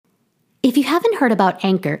If you haven't heard about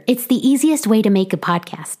Anchor, it's the easiest way to make a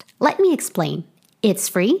podcast. Let me explain. It's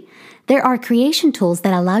free. There are creation tools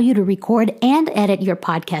that allow you to record and edit your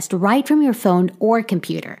podcast right from your phone or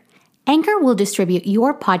computer. Anchor will distribute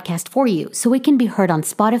your podcast for you so it can be heard on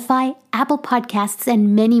Spotify, Apple Podcasts,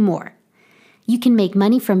 and many more. You can make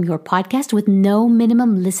money from your podcast with no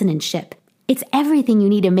minimum listenership. It's everything you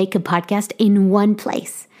need to make a podcast in one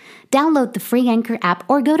place. Download the free Anchor app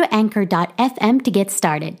or go to anchor.fm to get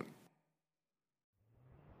started.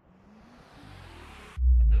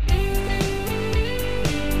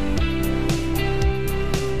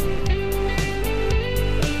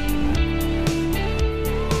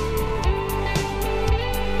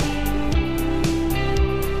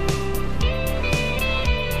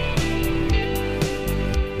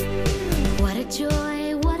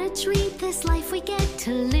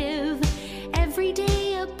 To live every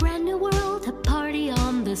day, a brand new world, a party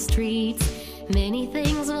on the streets. Many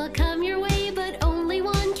things will come your way, but only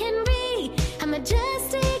one can be a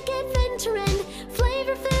majestic adventure and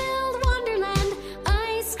flavor-filled wonderland.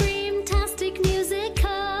 Ice cream-tastic musical.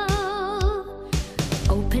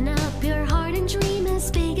 Open up your heart and dream as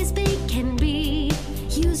big can be.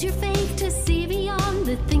 Use your faith to see beyond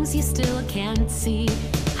the things you still can't see.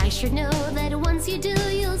 I sure know that once you do,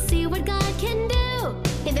 you'll see what God can do.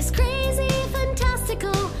 In this crazy,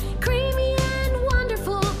 fantastical, creamy and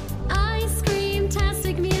wonderful ice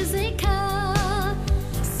cream-tastic musical.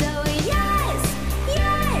 So yes,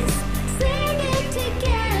 sing it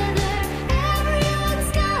together.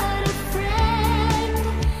 Everyone's got a friend.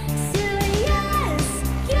 So yes,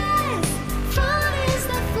 fun is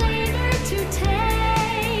the flavor to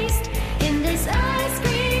taste in this ice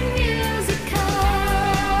cream musical.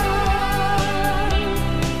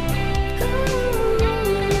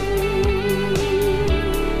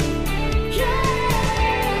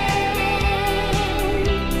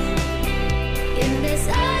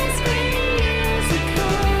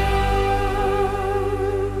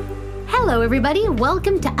 Hello, everybody.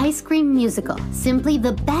 Welcome to Ice Cream Musical, simply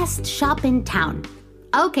the best shop in town.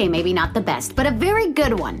 Okay, maybe not the best, but a very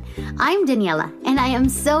good one. I'm Daniela, and I am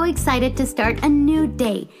so excited to start a new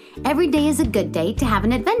day. Every day is a good day to have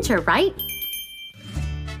an adventure, right?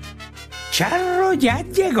 Charro ya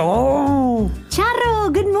llegó.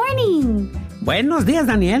 Charro, good morning. Buenos días,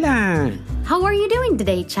 Daniela. How are you doing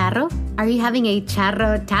today, Charro? Are you having a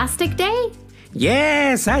charro-tastic day?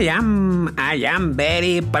 Yes, I am. I am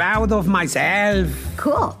very proud of myself.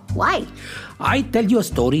 Cool. Why? I tell you a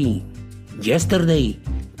story. Yesterday,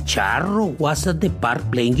 Charro was at the park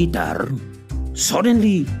playing guitar.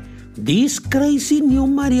 Suddenly, this crazy new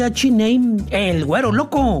mariachi named El Güero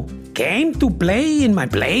Loco came to play in my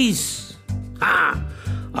place.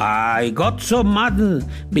 I got so mad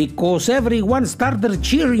because everyone started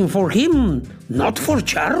cheering for him, not for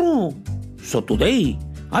Charro. So today,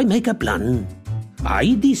 I make a plan.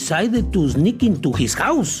 I decided to sneak into his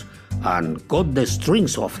house and cut the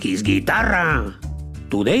strings of his guitarra.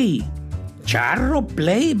 Today, Charro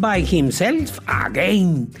played by himself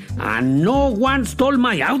again, and no one stole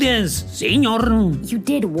my audience, senor. You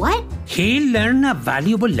did what? He learned a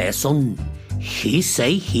valuable lesson. He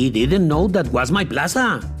said he didn't know that was my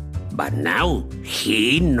plaza, but now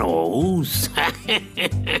he knows.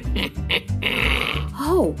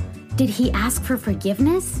 Oh, did he ask for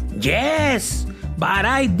forgiveness? Yes, but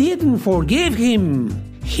I didn't forgive him.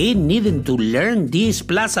 He needed to learn this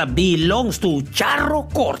plaza belongs to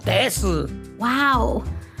Charro Cortez. Wow.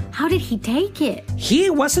 How did he take it?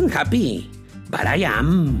 He wasn't happy, but I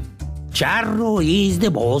am. Charro is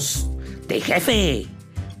the boss, the jefe,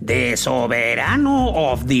 the soberano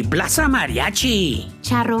of the Plaza Mariachi.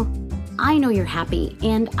 Charro, I know you're happy,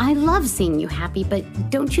 and I love seeing you happy, but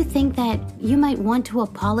don't you think that you might want to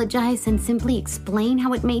apologize and simply explain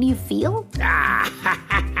how it made you feel?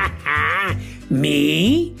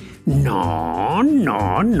 Me? No.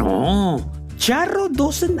 Charro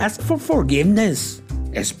doesn't ask for forgiveness,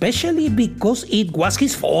 especially because it was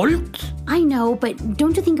his fault. I know, but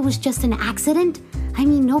don't you think it was just an accident? I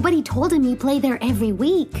mean, nobody told him you play there every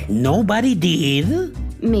week. Nobody did?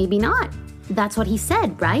 Maybe not. That's what he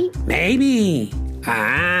said, right? Maybe.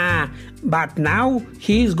 But now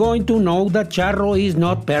he's going to know that Charro is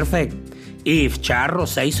not perfect if Charro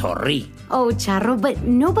says sorry. Oh, Charro, but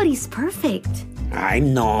nobody's perfect.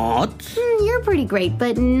 I'm not. You're pretty great,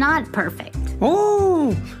 but not perfect.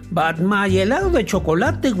 Oh, but my helado de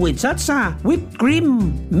chocolate with salsa, whipped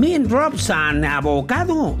cream, mint drops, and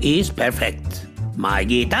avocado is perfect. My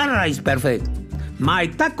guitarra is perfect. My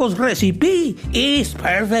tacos recipe is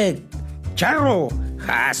perfect. Charro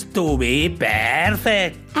has to be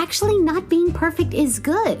perfect. Actually, not being perfect is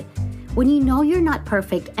good. When you know you're not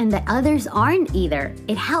perfect and that others aren't either,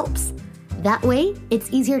 it helps. That way,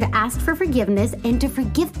 it's easier to ask for forgiveness and to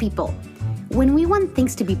forgive people. When we want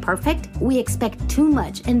things to be perfect, we expect too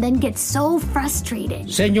much and then get so frustrated.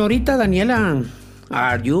 Señorita Daniela,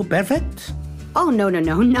 are you perfect? Oh, no,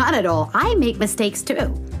 not at all. I make mistakes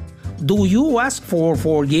too. Do you ask for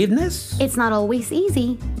forgiveness? It's not always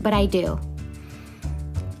easy, but I do.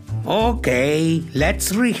 Okay,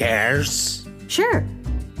 let's rehearse. Sure.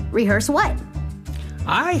 Rehearse what?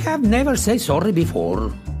 I have never said sorry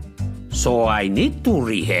before, so I need to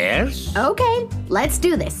rehearse. Okay, let's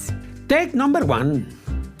do this. Take number 1.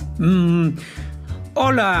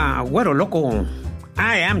 Hola, güero loco.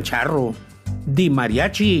 I am Charro, the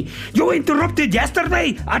mariachi you interrupted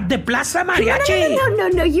yesterday at the Plaza Mariachi.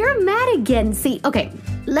 No, you're mad again. See, okay,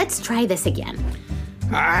 let's try this again.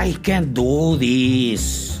 I can't do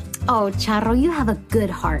this. Oh, Charro, you have a good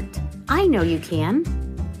heart. I know you can.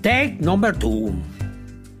 Take number 2.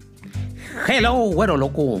 Hello, güero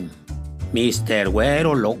loco. Mr.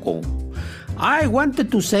 Güero Loco. I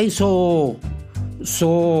wanted to say so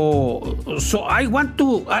I want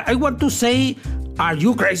to say, are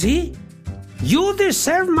you crazy? You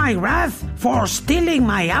deserve my wrath for stealing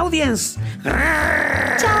my audience.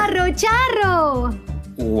 Charro.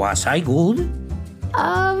 Was I good?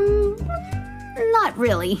 Not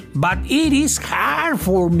really. But it is hard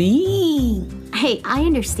for me. Hey, I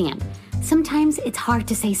understand. Sometimes it's hard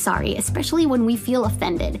to say sorry, especially when we feel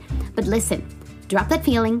offended. But listen, drop that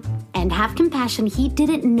feeling and have compassion. He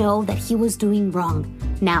didn't know that he was doing wrong.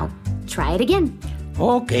 Now, try it again.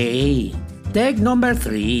 Okay, take number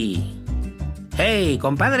 3. Hey,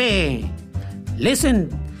 compadre. Listen,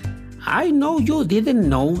 I know you didn't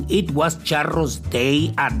know it was Charro's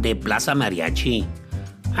day at the Plaza Mariachi.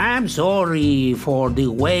 I'm sorry for the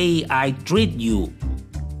way I treat you.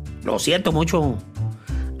 Lo siento mucho.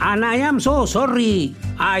 And I am so sorry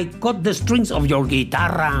I cut the strings of your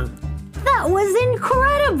guitarra. That was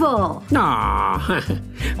incredible. No.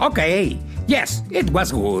 Okay. Yes, it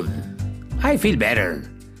was good. I feel better.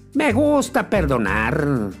 Me gusta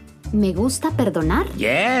perdonar. ¿Me gusta perdonar?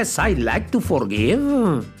 Yes, I like to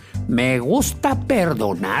forgive. Me gusta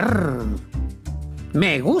perdonar.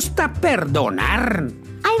 Me gusta perdonar.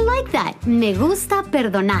 I like that. Me gusta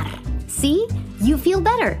perdonar. See? You feel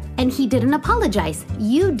better. And he didn't apologize.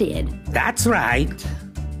 You did. That's right.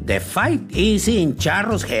 The fight is in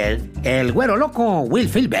Charro's head. El güero loco will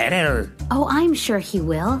feel better. Oh, I'm sure he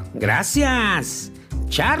will. Gracias.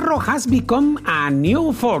 Charro has become a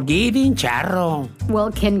new forgiving Charro.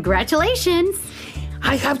 Well, congratulations.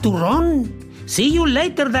 I have to run. See you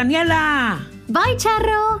later, Daniela. Bye,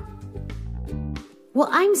 Charro. Well,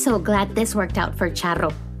 I'm so glad this worked out for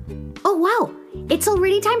Charro. Oh, wow. It's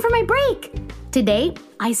already time for my break. Today,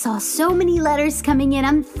 I saw so many letters coming in.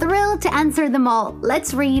 I'm thrilled to answer them all.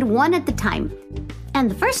 Let's read one at a time. And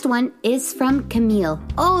the first one is from Camille.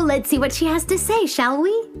 Oh, let's see what she has to say, shall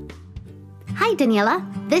we? Hi, Daniela.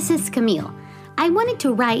 This is Camille. I wanted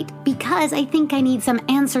to write because I think I need some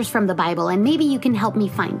answers from the Bible and maybe you can help me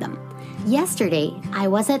find them. Yesterday, I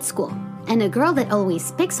was at school and a girl that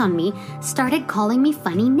always picks on me started calling me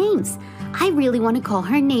funny names. I really want to call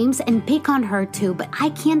her names and pick on her too, but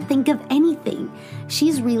I can't think of anything.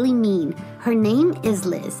 She's really mean. Her name is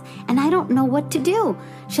Liz, and I don't know what to do.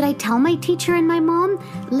 Should I tell my teacher and my mom?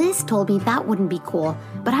 Liz told me that wouldn't be cool,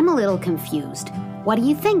 but I'm a little confused. What do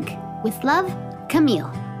you think? With love, Camille.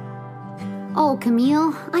 Oh,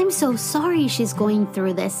 Camille, I'm so sorry she's going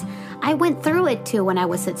through this. I went through it too when I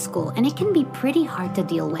was at school, and it can be pretty hard to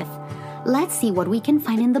deal with. Let's see what we can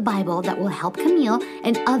find in the Bible that will help Camille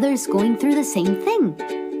and others going through the same thing.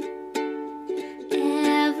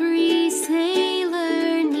 Every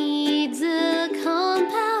sailor needs a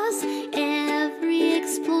compass. Every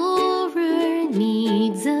explorer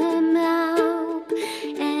needs a map.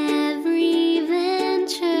 Every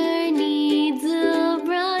venture needs a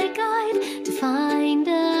bright guide to find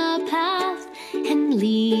a path and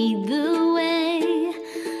lead the way.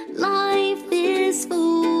 Life is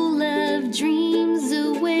full of dreams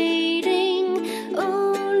awaiting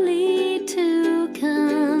only to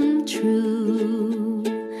come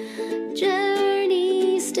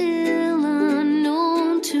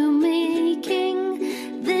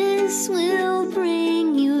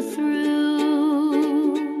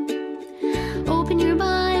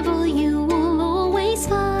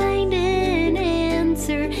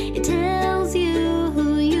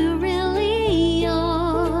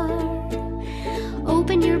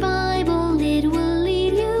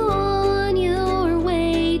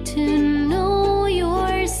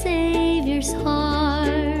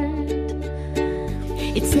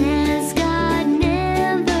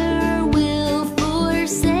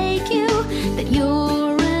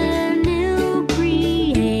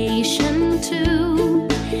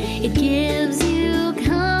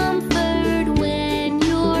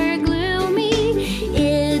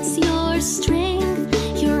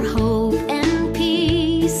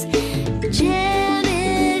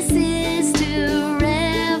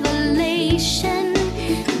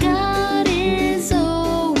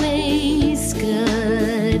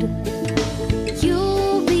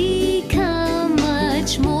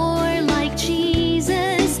much more like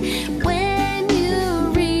Jesus when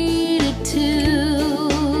you read it too.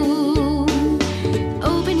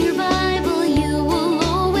 Open your Bible, you will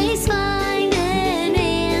always find an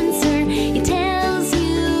answer. It tells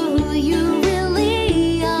you who you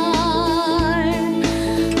really are.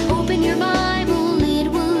 Open your Bible,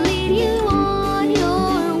 it will lead you on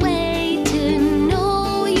your way to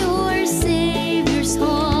know your Savior's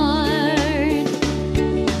heart.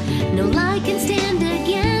 No lie can stand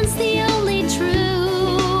against the only truth.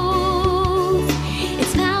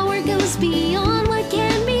 Its power goes beyond what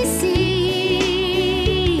can be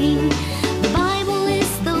seen. The Bible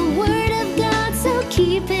is the Word of God, so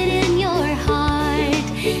keep it in your heart.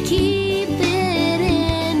 Keep it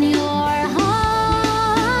in your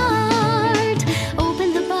heart.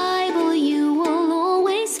 Open the Bible, you will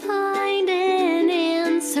always find an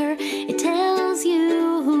answer. It tells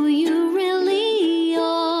you who you really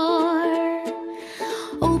are.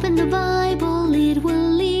 Open the Bible, it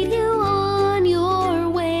will lead you on your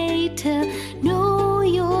way to know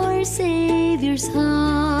your Savior's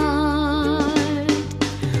heart.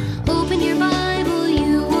 Open your Bible,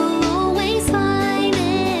 you will always find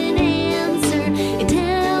an answer. It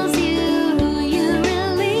tells you who you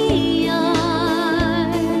really are.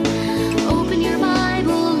 Open your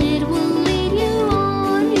Bible, it will lead you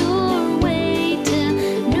on your way to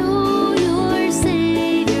know your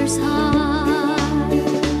Savior's heart.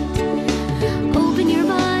 Open your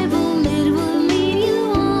Bible, it will lead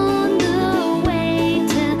you on the way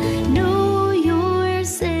to know your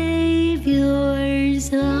Savior's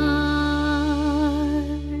heart.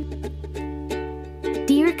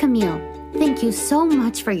 Dear Camille, thank you so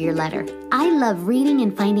much for your letter. I love reading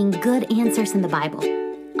and finding good answers in the Bible.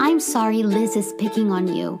 I'm sorry Liz is picking on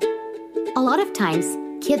you. A lot of times,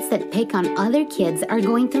 kids that pick on other kids are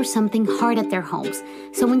going through something hard at their homes.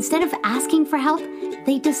 So instead of asking for help,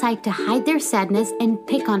 they decide to hide their sadness and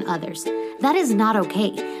pick on others. That is not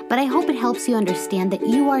okay, but I hope it helps you understand that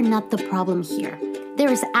you are not the problem here.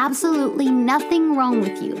 There is absolutely nothing wrong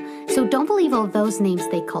with you, so don't believe all those names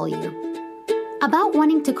they call you. About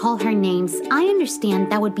wanting to call her names, I understand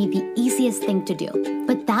that would be the easiest thing to do,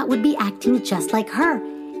 but that would be acting just like her,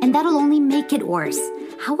 and that'll only make it worse.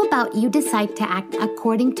 How about you decide to act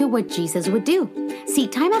according to what Jesus would do? See,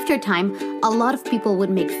 time after time, a lot of people would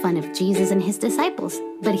make fun of Jesus and his disciples,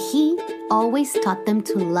 but he always taught them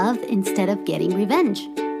to love instead of getting revenge.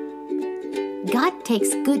 God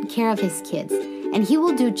takes good care of his kids, and he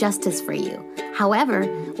will do justice for you. However,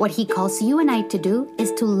 what he calls you and I to do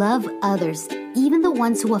is to love others, even the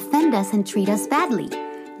ones who offend us and treat us badly.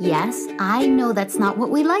 Yes, I know that's not what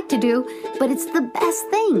we like to do, but it's the best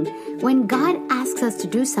thing. When God asks us to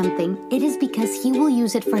do something, it is because he will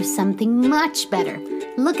use it for something much better.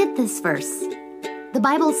 Look at this verse. The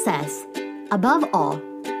Bible says, above all,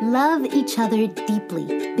 love each other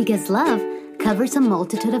deeply, because love covers a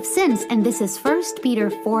multitude of sins, and this is 1 Peter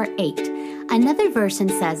 4:8. Another version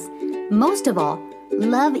says, most of all,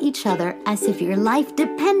 love each other as if your life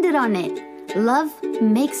depended on it. Love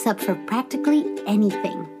makes up for practically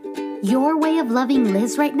anything. Your way of loving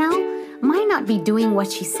Liz right now might not be doing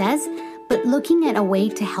what she says, but looking at a way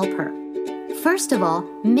to help her. First of all,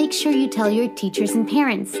 make sure you tell your teachers and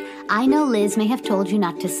parents. I know Liz may have told you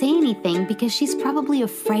not to say anything because she's probably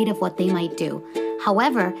afraid of what they might do.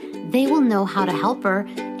 However, they will know how to help her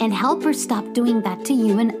and help her stop doing that to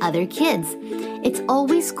you and other kids. It's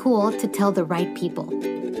always cool to tell the right people.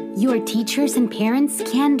 Your teachers and parents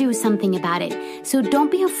can do something about it, so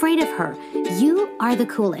don't be afraid of her. You are the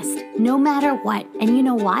coolest, no matter what. And you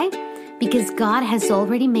know why? Because God has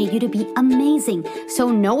already made you to be amazing,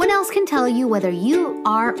 so no one else can tell you whether you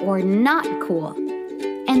are or not cool.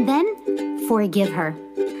 And then, forgive her.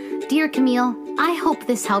 Dear Camille, I hope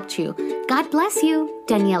this helped you. God bless you,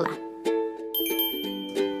 Daniela.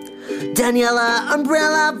 Daniela,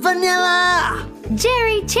 umbrella, vanilla!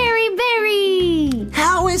 Jerry Cherry Berry!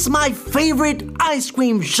 How is my favorite ice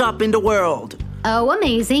cream shop in the world? Oh,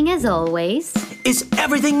 amazing as always. Is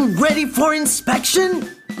everything ready for inspection?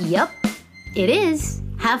 Yup, it is.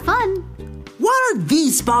 Have fun. What are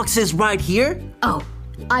these boxes right here? Oh,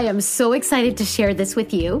 I am so excited to share this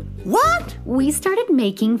with you. What? We started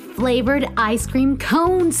making flavored ice cream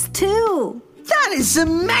cones too. That is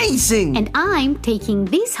amazing! And I'm taking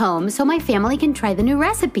these home so my family can try the new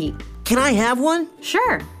recipe. Can I have one?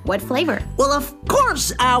 Sure. What flavor? Well, of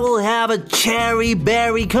course I will have a cherry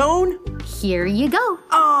berry cone. Here you go.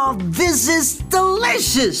 Oh, this is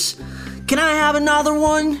delicious! Can I have another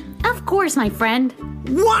one? Of course, my friend.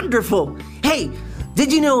 Wonderful! Hey,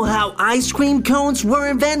 did you know how ice cream cones were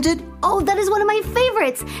invented? Oh, that is one of my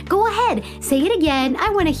favorites. Go ahead. Say it again. I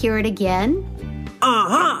want to hear it again.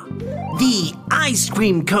 The ice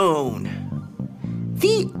cream cone.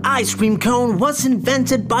 The ice cream cone was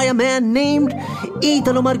invented by a man named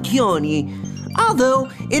Italo Marchionni.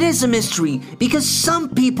 Although it is a mystery because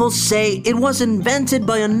some people say it was invented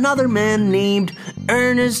by another man named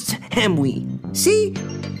Ernest Hemingway. See?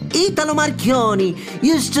 Italo Marchionni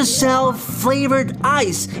used to sell flavored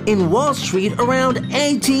ice in Wall Street around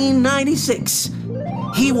 1896.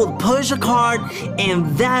 He would push a cart and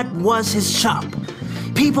that was his shop.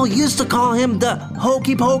 People used to call him the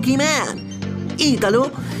Hokey Pokey Man.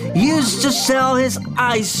 Italo used to sell his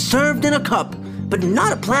ice served in a cup, but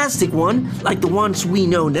not a plastic one like the ones we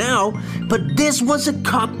know now, but this was a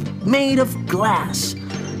cup made of glass.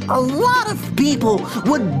 A lot of people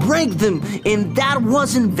would break them, and that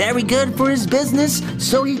wasn't very good for his business,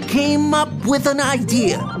 so he came up with an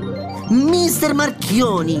idea. Mr.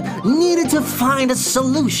 Marchionni needed to find a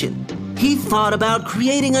solution. He thought about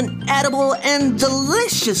creating an edible and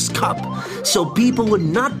delicious cup so people would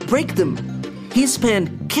not break them. He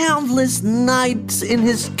spent countless nights in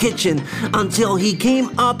his kitchen until he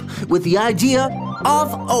came up with the idea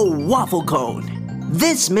of a waffle cone.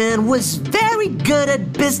 This man was very good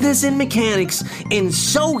at business and mechanics, and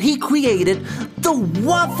so he created the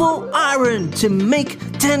waffle iron to make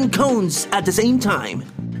 10 cones at the same time.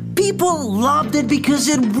 People loved it because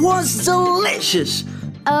it was delicious.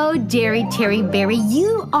 Oh, Jerry Terry Berry,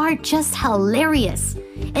 you are just hilarious.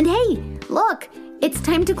 And hey, look, it's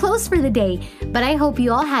time to close for the day, but I hope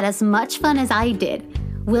you all had as much fun as I did.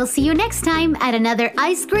 We'll see you next time at another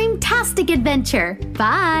Ice Cream-tastic adventure.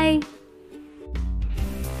 Bye!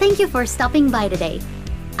 Thank you for stopping by today.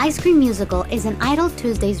 Ice Cream Musical is an Idle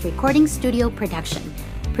Tuesdays recording studio production,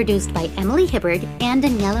 produced by Emily Hibbard and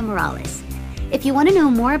Daniela Morales. If you want to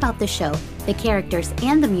know more about the show, the characters,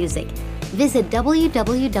 and the music, visit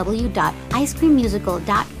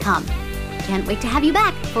www.icecreammusical.com. Can't wait to have you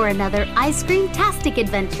back for another Ice Cream-tastic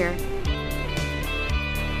adventure.